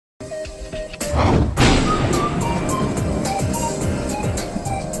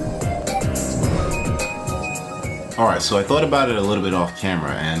Alright, so I thought about it a little bit off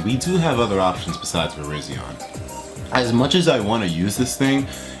camera, and we do have other options besides Virizion. As much as I want to use this thing,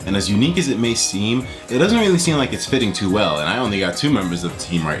 and as unique as it may seem, it doesn't really seem like it's fitting too well, and I only got 2 members of the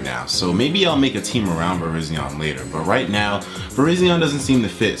team right now, so maybe I'll make a team around Virizion later, but right now, Virizion doesn't seem to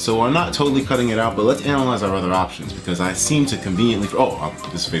fit, so I'm not totally cutting it out, but let's analyze our other options, because I seem to conveniently,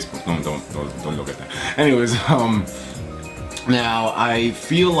 this is Facebook, don't look at that. Anyways, now I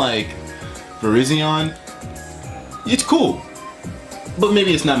feel like Virizion, it's cool, but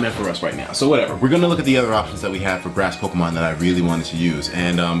maybe it's not meant for us right now, so whatever. We're gonna look at the other options that we have for grass Pokemon that I really wanted to use,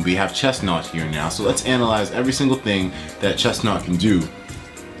 and we have CHESNAUGHT here now, so let's analyze every single thing that CHESNAUGHT can do,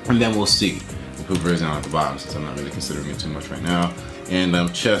 and then we'll see. We'll put Virizion at the bottom since I'm not really considering it too much right now, and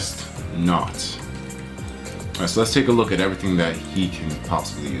CHESNAUGHT. Alright, so let's take a look at everything that he can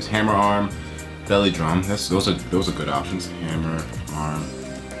possibly use. Hammer Arm, Belly Drum, those are good options. Hammer Arm,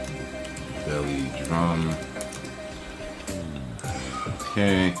 Belly Drum.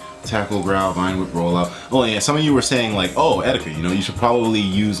 Okay, Tackle, Growl, Vine Whip, Rollout. Oh yeah, some of you were saying like, oh, Etika, you know, you should probably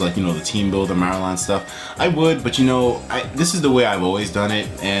use like, you know, the Team Builder, Mariline stuff. I would, but you know, this is the way I've always done it,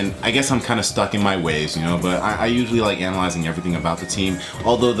 and I guess I'm kind of stuck in my ways, you know, but I usually like analyzing everything about the team.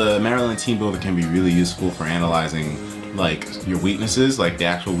 Although the Mariline Team Builder can be really useful for analyzing like your weaknesses, like the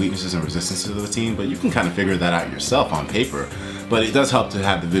actual weaknesses and resistances of the team, but you can kind of figure that out yourself on paper. But it does help to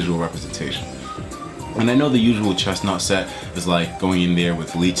have the visual representation. And I know the usual CHESNAUGHT set is like going in there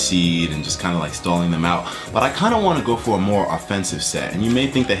with Leech Seed and just kind of like stalling them out, but I kind of want to go for a more offensive set, and you may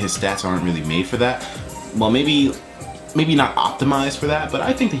think that his stats aren't really made for that. Well, maybe not optimized for that, but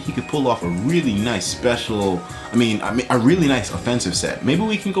I think that he could pull off a really nice special, I mean a really nice offensive set. Maybe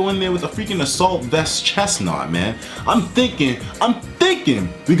we can go in there with a freaking Assault Vest CHESNAUGHT, man. I'm thinking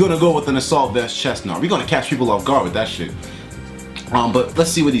we're gonna go with an Assault Vest CHESNAUGHT. We're gonna catch people off guard with that shit. But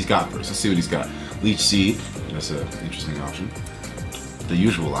let's see what he's got first. Let's see what he's got. Leech Seed, that's an interesting option. The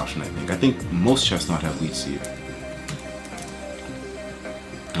usual option, I think. I think most CHESNAUGHT have Leech Seed.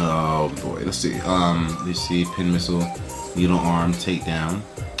 Oh boy, let's see. Leech Seed, Pin Missile, Needle Arm, Takedown,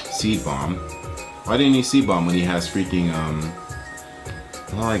 Seed Bomb. Why didn't he Seed Bomb when he has freaking,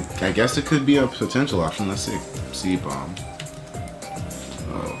 well, I guess it could be a potential option. Let's see. Seed Bomb.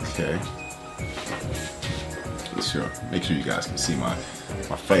 Okay. Make sure you guys can see my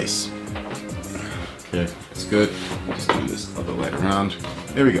face. Okay, that's good. Just do this other way around.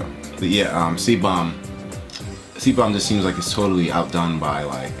 There we go. But yeah, Seed Bomb just seems like it's totally outdone by,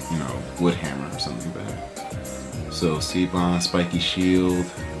 like, you know, Wood Hammer or something. But so Seed Bomb, Spiky Shield,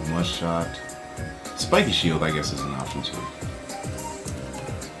 Mud Shot. Spiky Shield, I guess, is an option too.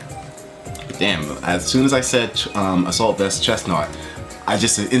 But damn, as soon as I said Assault Vest CHESNAUGHT, I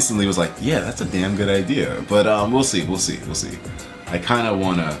just instantly was like, yeah, that's a damn good idea. But we'll see. I kind of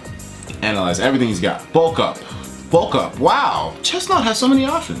want to analyze everything he's got. Bulk Up. Wow, CHESNAUGHT has so many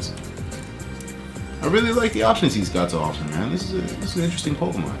options. I really like the options he's got to offer, man. This is an interesting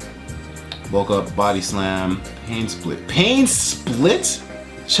Pokemon. Bulk Up, Body Slam, Pain Split. Pain Split?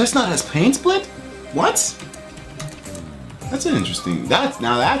 CHESNAUGHT has Pain Split? What? That's an interesting. Now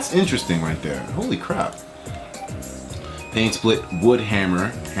that's interesting right there. Holy crap. Pain Split, Wood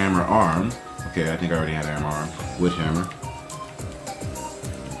Hammer, Hammer Arm. Okay, I think I already had Hammer Arm. Wood Hammer.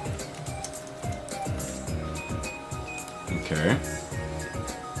 Okay.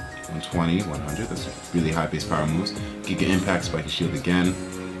 120, 100. That's really high base power moves. Giga Impact, Spiky Shield again.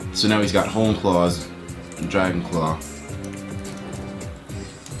 So now he's got Hone Claws, Dragon Claw.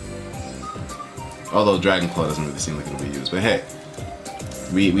 Although Dragon Claw doesn't really seem like it'll be used, but hey.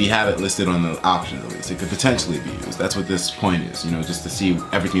 We have it listed on the options at least. It could potentially be used. That's what this point is, you know, just to see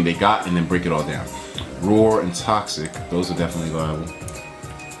everything they got and then break it all down. Roar and Toxic, those are definitely viable.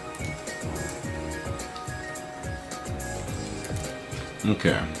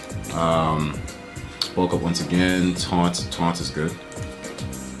 Okay. Bulk Up once again. Taunt is good.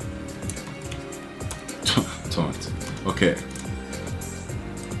 Taunt. Okay.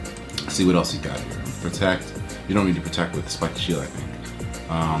 Let's see what else he's got here. Protect. You don't need to protect with the Spiky Shield, I think.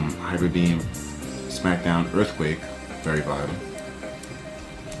 Hyper Beam, Smackdown, Earthquake, very viable.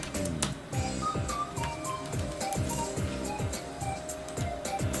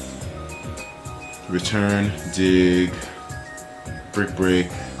 Return, Dig, Brick Break,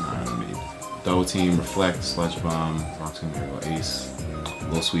 Double Team, Reflect, Sludge Bomb, Rock Tomb, Aerial Ace,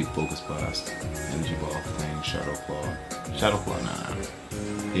 Low Sweep, Focus Blast, Energy Ball, Flame, Shadow Claw, nah.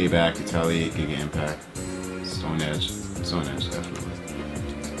 Payback, Retaliate, Giga Impact, Stone Edge, definitely.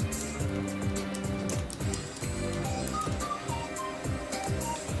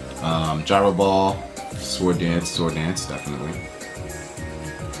 Gyro Ball, Sword Dance,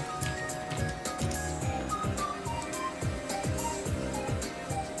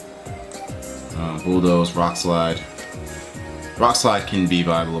 Bulldoze, Rock Slide. Rock Slide can be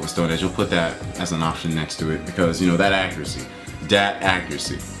viable over Stone Edge. You'll put that as an option next to it because, you know, that accuracy. That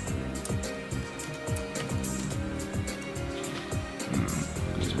accuracy.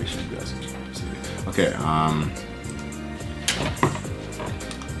 Just make sure you guys can see it. Okay,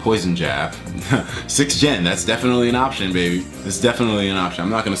 Poison Jab. 6th gen, that's definitely an option, baby. It's definitely an option. I'm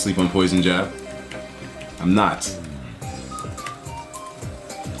not gonna sleep on Poison Jab. I'm not.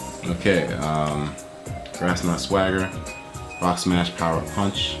 Okay, Grass Knot Swagger, Rock Smash, Power Up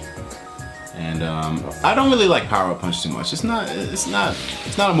Punch, and I don't really like Power Up Punch too much. It's not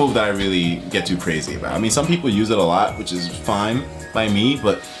a move that I really get too crazy about. I mean, some people use it a lot, which is fine by me,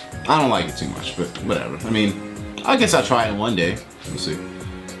 but I don't like it too much. But whatever. I mean, I guess I'll try it one day. We'll see.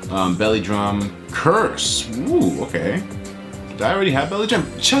 Belly Drum, Curse. Ooh, okay. Did I already have Belly Drum?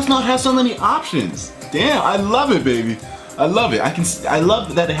 Chestnaught has so many options. Damn, I love it, baby. I love it. I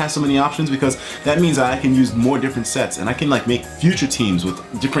love that it has so many options because that means I can use more different sets and I can like make future teams with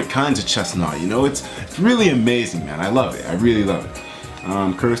different kinds of Chestnaught. You know, it's really amazing, man. I love it. I really love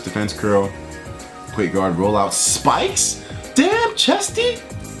it. Curse, Defense Curl, Quick Guard, Rollout, Spikes. Damn, Chesty.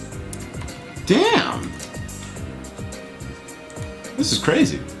 Damn. This is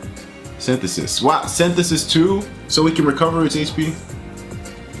crazy. Synthesis. Wow, Synthesis 2, so we can recover its HP.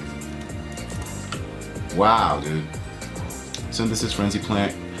 Wow, dude. Synthesis, Frenzy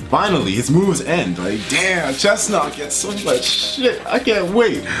Plant. Finally, his moves end. Like, damn, Chestnaught gets so much shit. I can't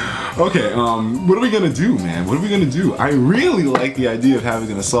wait. Okay, what are we gonna do, man? What are we gonna do? I really like the idea of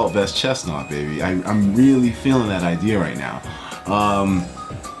having an Assault Vest Chestnaught, baby. I'm really feeling that idea right now.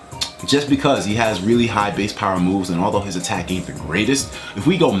 Just because he has really high base power moves, and although his attack ain't the greatest, if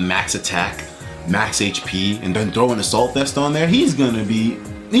we go max attack, max HP, and then throw an Assault Vest on there, he's gonna be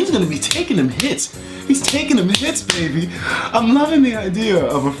taking them hits. He's taking them hits, baby. I'm loving the idea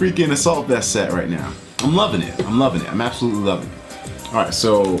of a freaking Assault Vest set right now. I'm loving it. I'm loving it. I'm absolutely loving it. All right,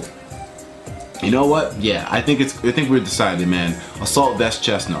 so you know what? Yeah, I think we're decided, man. Assault Vest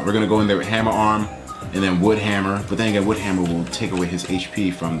Chestnaught. We're gonna go in there with Hammer Arm. And then Wood Hammer, but then again, Wood Hammer will take away his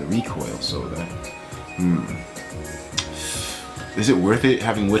HP from the recoil, so that, is it worth it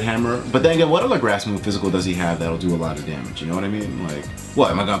having Wood Hammer? But then again, what other grass move physical does he have that'll do a lot of damage, you know what I mean? Like, what,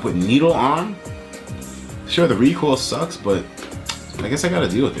 am I gonna put Needle Arm? Sure, the recoil sucks, but I guess I gotta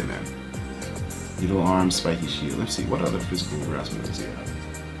deal with it, man. Needle Arm, Spiky Shield, let's see, what other physical grass moves does he have?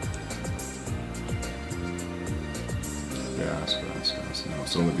 Grass, no,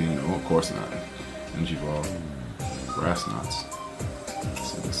 Solar Beam, no, of course not. Energy Ball, Grass Knots,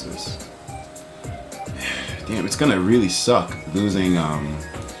 Synthesis. Damn, it's gonna really suck losing,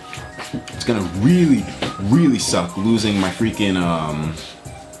 it's gonna really suck losing my freaking,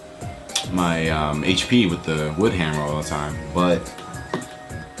 my HP with the Wood Hammer all the time, but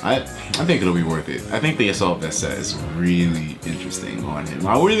I think it'll be worth it. I think the Assault Vest set is really interesting on him.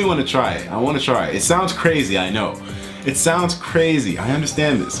 I really want to try it. I want to try it. It sounds crazy, I know. It sounds crazy, I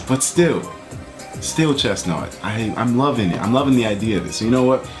understand this, but still Chestnaught. I'm loving it. I'm loving the idea of this. So you know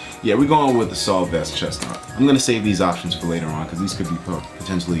what? Yeah, we're going with the Assault Vest Chestnaught. I'm gonna save these options for later on because these could be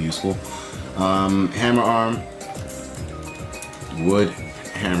potentially useful. Hammer Arm, Wood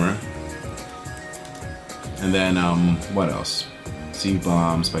Hammer, and then what else? Sea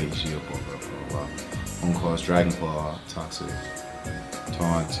Bomb, Spiky Shield, Bone Claws, Dragon Claw, Toxic,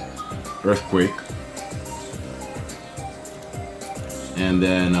 Taunt, Earthquake, and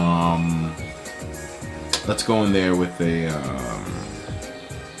then let's go in there with a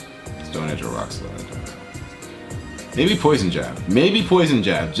Stone Edge or Rock Slide. Maybe Poison Jab. Maybe Poison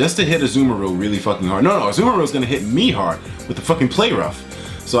Jab, just to hit Azumarill really fucking hard. No, Azumarill's gonna hit me hard with the fucking Play Rough.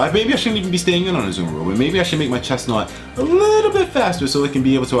 So maybe I shouldn't even be staying in on Azumarill, but maybe I should make my Chestnaught a little bit faster so it can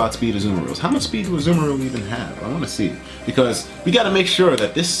be able to outspeed Azumarill's. How much speed do Azumarill even have? I want to see. Because we got to make sure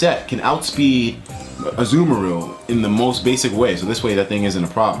that this set can outspeed Azumarill in the most basic way, so this way that thing isn't a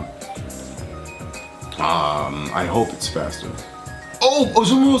problem. I hope it's faster. Oh,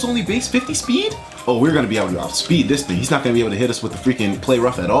 Azumarill's only base 50 speed? Oh, we're going to be able to outspeed this thing. He's not going to be able to hit us with the freaking Play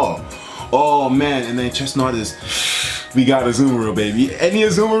Rough at all. Oh man, and then Chestnaught is... We got Azumarill, baby. Any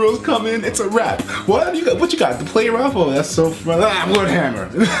Azumarills come in, it's a wrap. What you got? What you got? The Play Rough? Oh, that's so fun. Wood Hammer.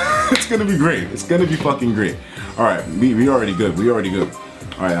 It's gonna be great. It's gonna be fucking great. All right, we already good. We already good.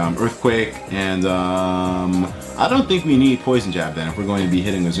 All right, Earthquake, and I don't think we need Poison Jab then if we're going to be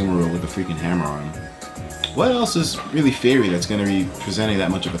hitting Azumarill with the freaking Hammer Arm. What else is really fairy that's gonna be presenting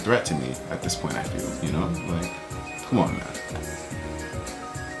that much of a threat to me at this point? I feel, you know, like, come on, man.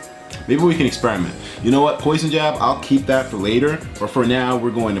 Maybe we can experiment. You know what? Poison Jab, I'll keep that for later. But for now,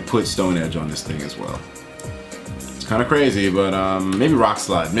 we're going to put Stone Edge on this thing as well. It's kind of crazy, but maybe Rock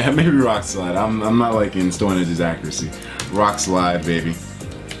Slide. Maybe Rock Slide. I'm not liking Stone Edge's accuracy. Rock Slide, baby.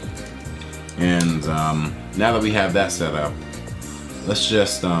 And now that we have that set up, let's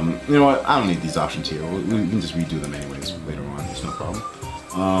just, you know what, I don't need these options here. We can just redo them anyways later on, there's no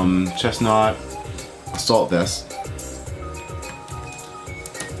problem. Chestnaught, Assault Vest.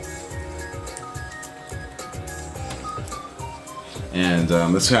 And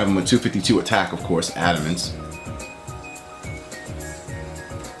let's have him with 252 attack, of course, Adamant.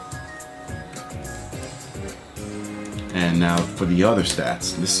 And now for the other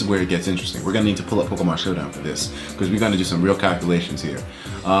stats, this is where it gets interesting. We're gonna need to pull up Pokemon Showdown for this, because we're gonna do some real calculations here.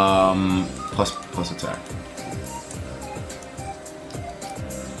 Plus attack.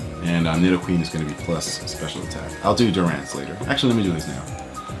 And Nidoqueen is gonna be plus special attack. I'll do Durant's later. Actually, let me do his now.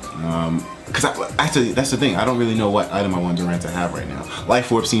 Because actually, that's the thing. I don't really know what item I want Durant to have right now.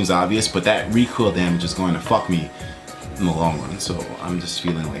 Life Orb seems obvious, but that recoil damage is going to fuck me in the long run. So I'm just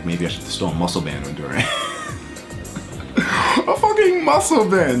feeling like maybe I should just throw a Muscle Band on Durant. A fucking Muscle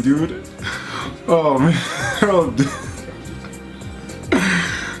Band, dude. Oh man.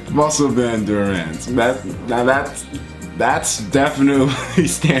 Muscle Band Durant. That's definitely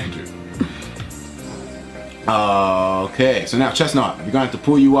standard. Okay, so now Chestnaught, we're going to have to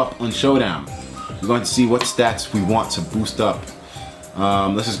pull you up on Showdown. We're going to see what stats we want to boost up.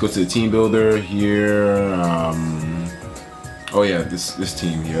 Let's just go to the team builder here. Oh yeah, this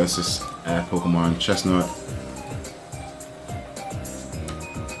team here. Let's just add Pokemon Chestnaught.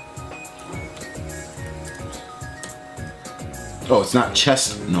 Oh, it's not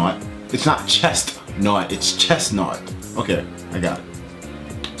Chestnaught. It's not Chestnaught. It's Chestnaught. Okay, I got it.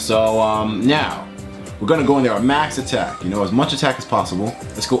 So now we're gonna go in there, our max attack. You know, as much attack as possible.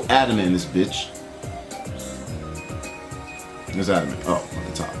 Let's go Adamant in this bitch. There's Adamant. Oh, at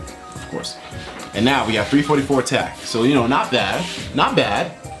the top, of course. And now we got 344 attack. So you know, not bad, not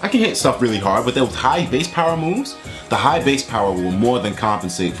bad. I can hit stuff really hard, but those high base power moves, the high base power will more than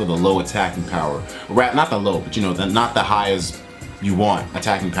compensate for the low attacking power. Not the low, but you know, not the high as you want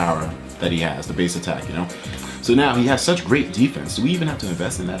attacking power that he has, the base attack, you know. So now he has such great defense. Do we even have to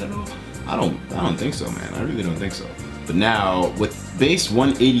invest in that at all? I don't think so, man. I really don't think so. But now with base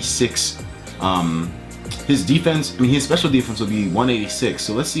 186, his defense, I mean his special defense will be 186.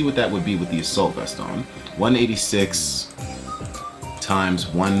 So let's see what that would be with the Assault Vest on. 186 times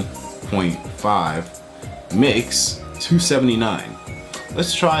 1.5 makes 279.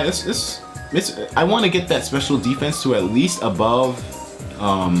 Let's try this. I want to get that special defense to at least above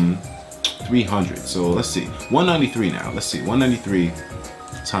 300. So let's see. 193 now. Let's see. 193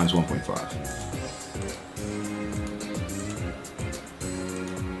 times 1.5.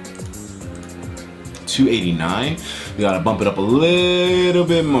 289. We gotta bump it up a little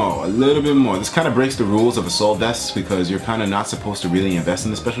bit more. This kind of breaks the rules of Assault Vests because you're kind of not supposed to really invest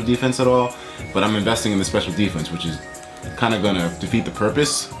in the special defense at all. But I'm investing in the special defense, which is kind of gonna defeat the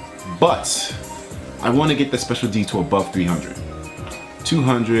purpose. But I want to get the special D to above 300.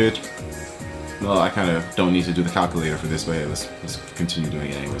 200. Well, I kind of don't need to do the calculator for this, but hey, let's continue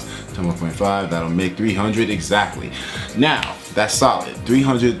doing it anyways. 1.5, that'll make 300 exactly. Now, that's solid.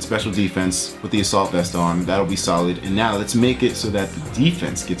 300 special defense with the Assault Vest on, that'll be solid. And now let's make it so that the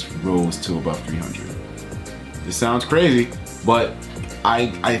defense gets rose to above 300. This sounds crazy, but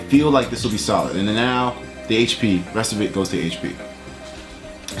I feel like this will be solid. And then now, the HP, rest of it goes to HP.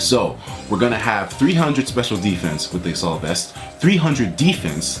 So, we're gonna have 300 special defense with the Assault Vest, 300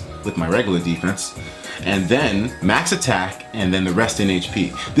 defense with my regular defense, and then max attack, and then the rest in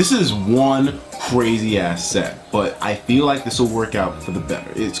HP. This is one crazy ass set, but I feel like this will work out for the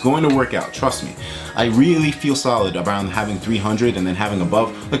better. It's going to work out, trust me. I really feel solid about having 300 and then having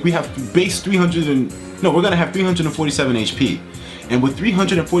above, like we have base 300 and, no, we're gonna have 347 HP. And with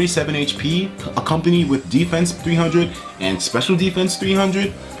 347 HP, accompanied with defense 300 and special defense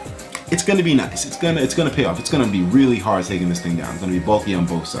 300, it's gonna be nice. It's gonna pay off. It's gonna be really hard taking this thing down. It's gonna be bulky on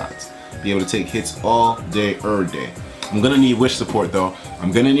both sides. Be able to take hits all day, every day. I'm gonna need Wish support though.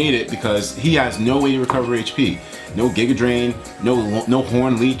 I'm gonna need it because he has no way to recover HP. No Giga Drain, no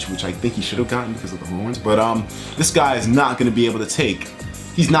Horn Leech, which I think he should have gotten because of the horns. But this guy is not gonna be able to take.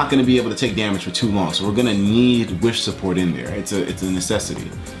 He's not going to be able to take damage for too long, so we're going to need Wish support in there. It's a necessity.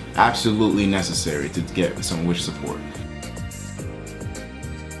 Absolutely necessary to get some Wish support.